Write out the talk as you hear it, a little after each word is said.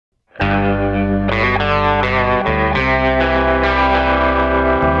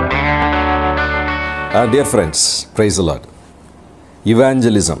Dear friends, praise the Lord.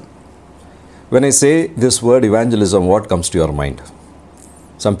 Evangelism. When I say this word evangelism, what comes to your mind?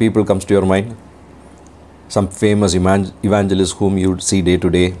 Some people comes to your mind. Some famous evangelists whom you see day to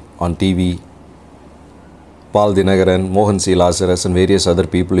day on TV. Paul Dinagaran, Mohan C. Lazarus and various other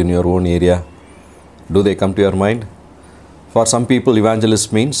people in your own area. Do they come to your mind? For some people,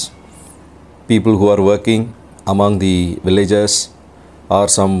 evangelist means people who are working among the villages or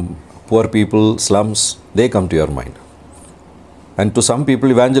some poor people, slums, they come to your mind. And to some people,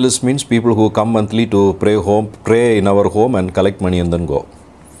 evangelist means people who come monthly to pray in our home and collect money and then go.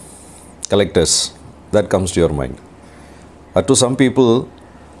 Collectors, that comes to your mind. But to some people,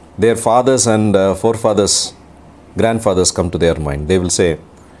 their fathers and forefathers, grandfathers come to their mind. They will say,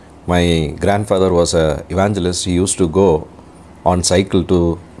 my grandfather was an evangelist. He used to go on cycle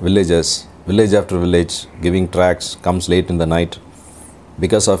to villages, village after village, giving tracts, comes late in the night.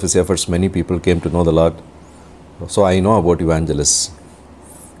 Because of his efforts, many people came to know the Lord. So I know about evangelists.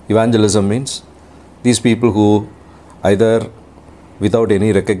 Evangelism means these people who either without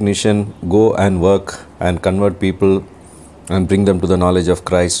any recognition go and work and convert people and bring them to the knowledge of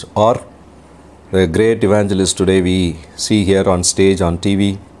Christ, or the great evangelists today we see here on stage, on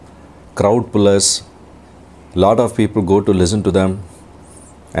TV, crowd pullers. A lot of people go to listen to them,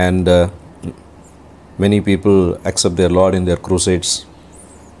 and many people accept their Lord in their crusades,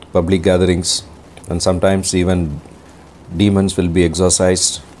 public gatherings, and sometimes even demons will be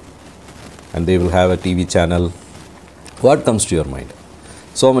exorcised and they will have a TV channel. What comes to your mind?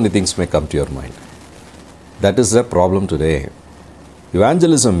 So many things may come to your mind. That is the problem today.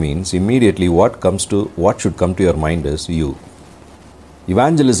 Evangelism means immediately what should come to your mind is you.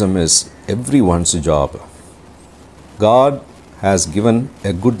 Evangelism is everyone's job. God has given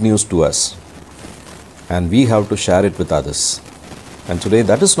a good news to us and we have to share it with others. And today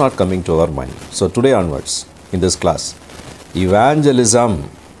that is not coming to our mind. So today onwards in this class, evangelism,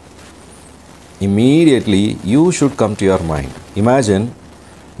 immediately you should come to your mind. Imagine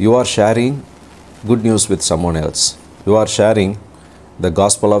you are sharing good news with someone else. You are sharing the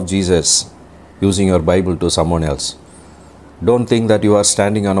gospel of Jesus using your Bible to someone else. Don't think that you are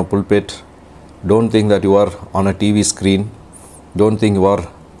standing on a pulpit. Don't think that you are on a TV screen. Don't think you are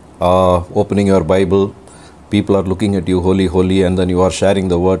opening your Bible. People are looking at you, holy, holy, and then you are sharing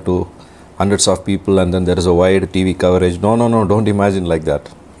the word to hundreds of people and then there is a wide TV coverage. No, don't imagine like that.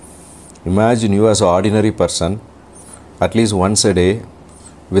 Imagine you as an ordinary person, at least once a day,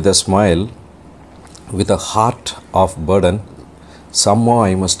 with a smile, with a heart of burden. Somehow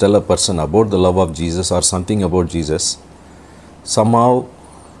I must tell a person about the love of Jesus or something about Jesus. Somehow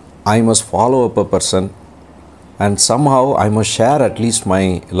I must follow up a person, and somehow I must share at least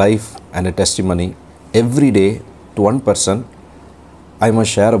my life and a testimony. Every day to one person, I must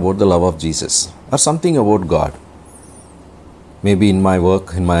share about the love of Jesus or something about God. Maybe in my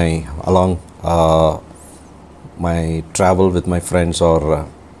work, along my travel with my friends, or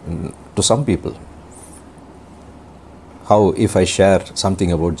to some people. How if I share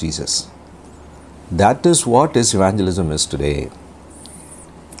something about Jesus? That is what evangelism is today.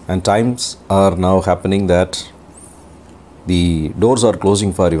 And times are now happening that the doors are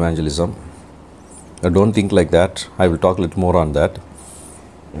closing for evangelism. Don't think like that. I will talk a little more on that.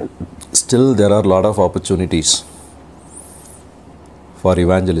 Still, there are a lot of opportunities for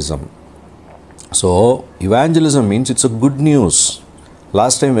evangelism. So, evangelism means it's a good news.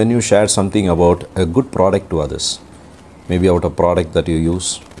 Last time when you shared something about a good product to others, maybe about a product that you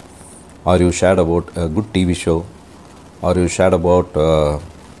use, or you shared about a good TV show, or you shared about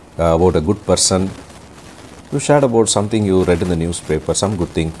a good person, you shared about something you read in the newspaper, some good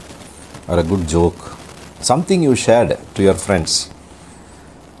thing, or a good joke, something you shared to your friends,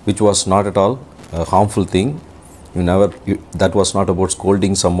 which was not at all a harmful thing. That was not about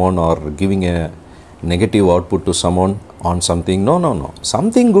scolding someone or giving a negative output to someone on something. No.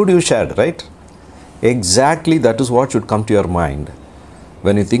 Something good you shared, right? Exactly, that is what should come to your mind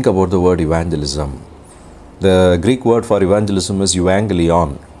when you think about the word evangelism. The Greek word for evangelism is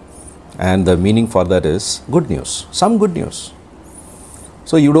evangelion, and the meaning for that is good news, some good news.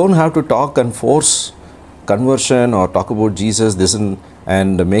 So you don't have to talk and force conversion or talk about Jesus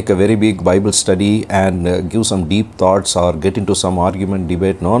and make a very big Bible study and give some deep thoughts or get into some argument,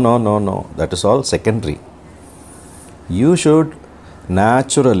 debate. No. That is all secondary. You should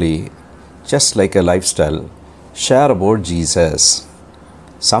naturally, just like a lifestyle, share about Jesus.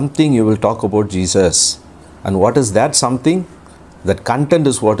 Something you will talk about Jesus. And what is that something? That content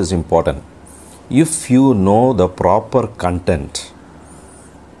is what is important. If you know the proper content,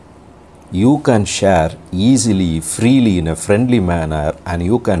 you can share easily, freely, in a friendly manner, and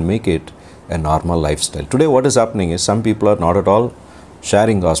you can make it a normal lifestyle. Today what is happening is some people are not at all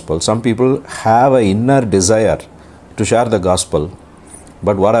sharing gospel. Some people have an inner desire to share the gospel,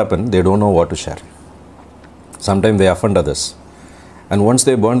 but what happened? They don't know what to share. Sometimes they offend others, and once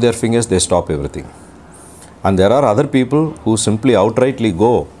they burn their fingers, they stop everything. And there are other people who simply outrightly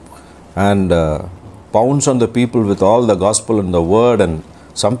go and pounce on the people with all the gospel and the word. And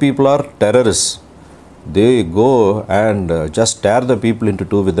some people are terrorists. They go and just tear the people into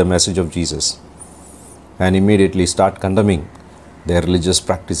two with the message of Jesus, and immediately start condemning their religious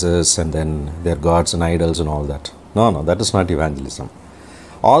practices and then their gods and idols and all that. No, that is not evangelism.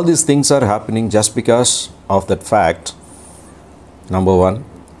 All these things are happening just because of that fact. Number one,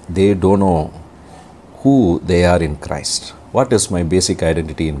 they don't know who they are in Christ. What is my basic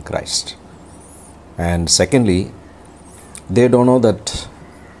identity in Christ? And secondly, they don't know that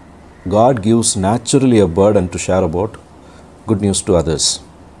God gives naturally a burden to share about good news to others,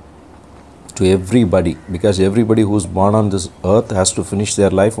 to everybody, because everybody who is born on this earth has to finish their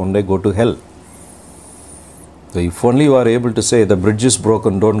life one day, go to hell. So if only you are able to say the bridge is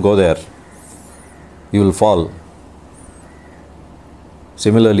broken, don't go there, you will fall.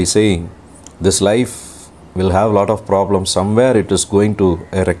 Similarly saying this life will have a lot of problems, somewhere it is going to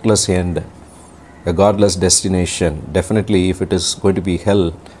a reckless end, a godless destination. Definitely if it is going to be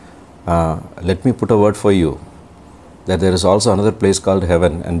hell, let me put a word for you, that there is also another place called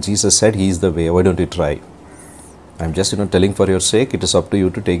heaven, and Jesus said He is the way. Why don't you try? I'm just telling for your sake. It is up to you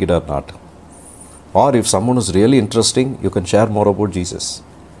to take it or not. Or if someone is really interesting, you can share more about Jesus,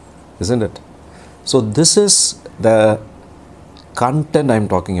 isn't it? So this is the content I'm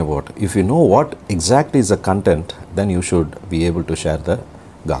talking about. If you know what exactly is the content, then you should be able to share the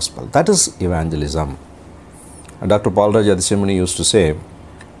gospel. That is evangelism. And Dr. Paul Raj Adhisimani used to say,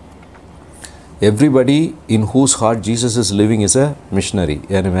 everybody in whose heart Jesus is living is a missionary,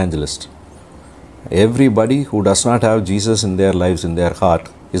 an evangelist. Everybody who does not have Jesus in their lives, in their heart,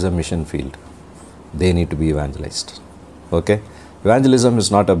 is a mission field. They need to be evangelized. Okay? Evangelism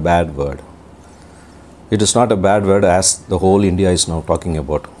is not a bad word. It is not a bad word as the whole India is now talking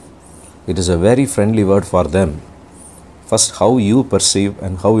about. It is a very friendly word for them. First, how you perceive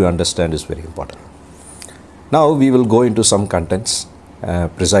and how you understand is very important. Now we will go into some contents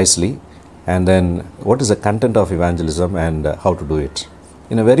precisely, and then what is the content of evangelism and how to do it.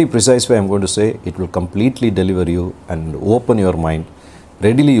 In a very precise way, I am going to say it will completely deliver you and open your mind.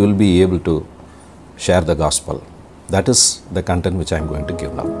 Readily you will be able to share the gospel. That is the content which I am going to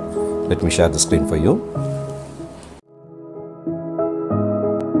give now. Let me share the screen for you.